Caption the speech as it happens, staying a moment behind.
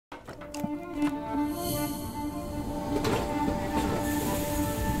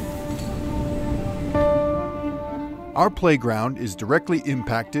Our playground is directly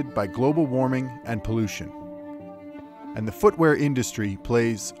impacted by global warming and pollution. And the footwear industry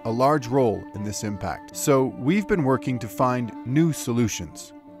plays a large role in this impact. So we've been working to find new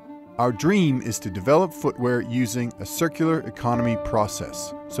solutions. Our dream is to develop footwear using a circular economy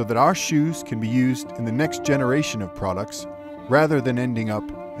process so that our shoes can be used in the next generation of products rather than ending up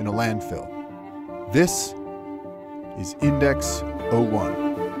in a landfill. This is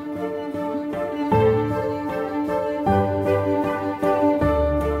Index.01.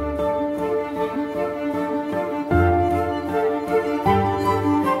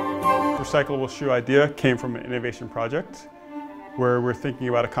 Recyclable shoe idea came from an innovation project where we're thinking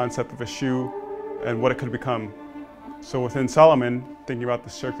about a concept of a shoe and what it could become. So within Salomon, thinking about the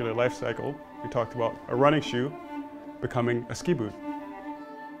circular life cycle, we talked about a running shoe becoming a ski boot.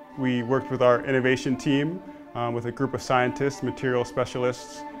 We worked with our innovation team with a group of scientists, material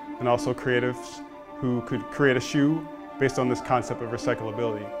specialists, and also creatives who could create a shoe based on this concept of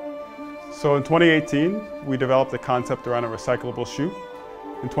recyclability. So in 2018, we developed a concept around a recyclable shoe.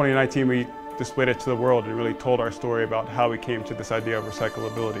 In 2019, we displayed it to the world and really told our story about how we came to this idea of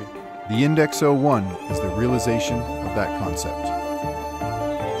recyclability. The Index.01 is the realization of that concept.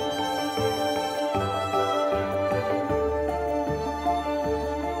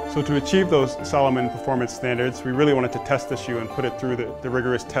 So to achieve those Salomon performance standards, we really wanted to test the shoe and put it through the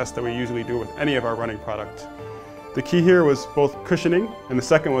rigorous test that we usually do with any of our running product. The key here was both cushioning, and the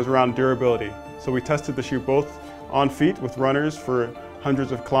second was around durability. So we tested the shoe both on feet with runners for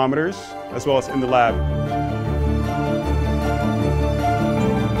hundreds of kilometers, as well as in the lab.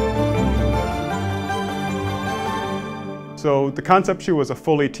 So the concept shoe was a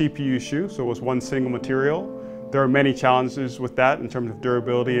fully TPU shoe, so it was one single material. There are many challenges with that in terms of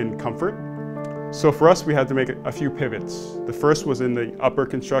durability and comfort. So for us, we had to make a few pivots. The first was in the upper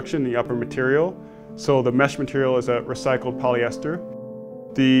construction, the upper material. So the mesh material is a recycled polyester.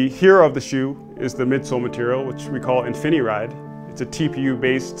 The hero of the shoe is the midsole material, which we call InfiniRide. It's a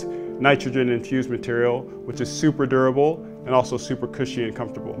TPU-based nitrogen-infused material, which is super durable and also super cushy and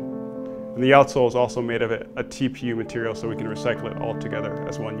comfortable. And the outsole is also made of a TPU material, so we can recycle it all together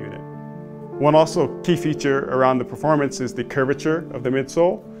as one unit. One also key feature around the performance is the curvature of the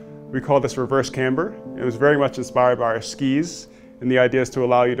midsole. We call this reverse camber. It was very much inspired by our skis, and the idea is to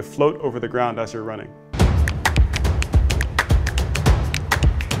allow you to float over the ground as you're running.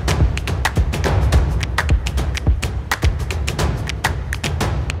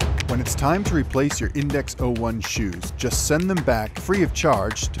 When it's time to replace your Index.01 shoes, just send them back free of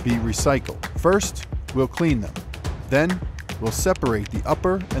charge to be recycled. First, we'll clean them. Then, we'll separate the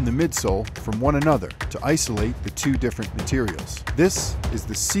upper and the midsole from one another to isolate the two different materials. This is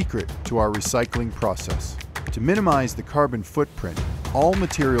the secret to our recycling process. To minimize the carbon footprint, all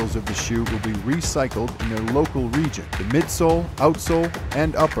materials of the shoe will be recycled in their local region. The midsole, outsole,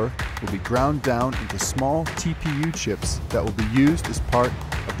 and upper will be ground down into small TPU chips that will be used as part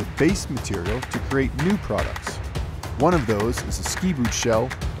of the base material to create new products. One of those is a ski boot shell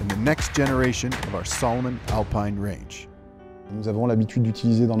in the next generation of our Salomon Alpine range. Nous avons l'habitude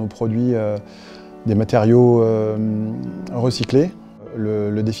d'utiliser dans nos produits des matériaux recyclés.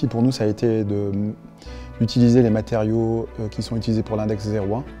 Le défi pour nous, ça a été d'utiliser les matériaux qui sont utilisés pour l'index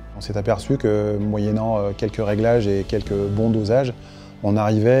 01. On s'est aperçu que, moyennant quelques réglages et quelques bons dosages, on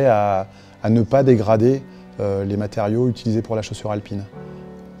arrivait à ne pas dégrader les matériaux utilisés pour la chaussure alpine,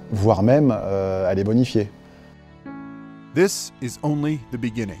 voire même à les bonifier. This is only the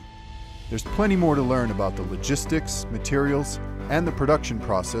beginning. There's plenty more to learn about the logistics, materials, and the production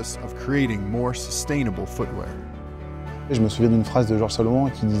process of creating more sustainable footwear. Je me souviens d'une phrase de Georges Salomon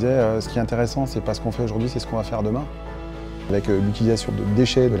qui disait ce qui est intéressant, c'est pas ce qu'on fait aujourd'hui, c'est ce qu'on va faire demain. Avec l'utilisation de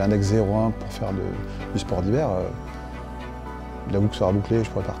déchets de l'index 01 pour faire du sport d'hiver, la boucle sera bouclée et je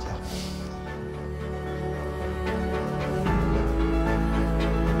pourrai partir.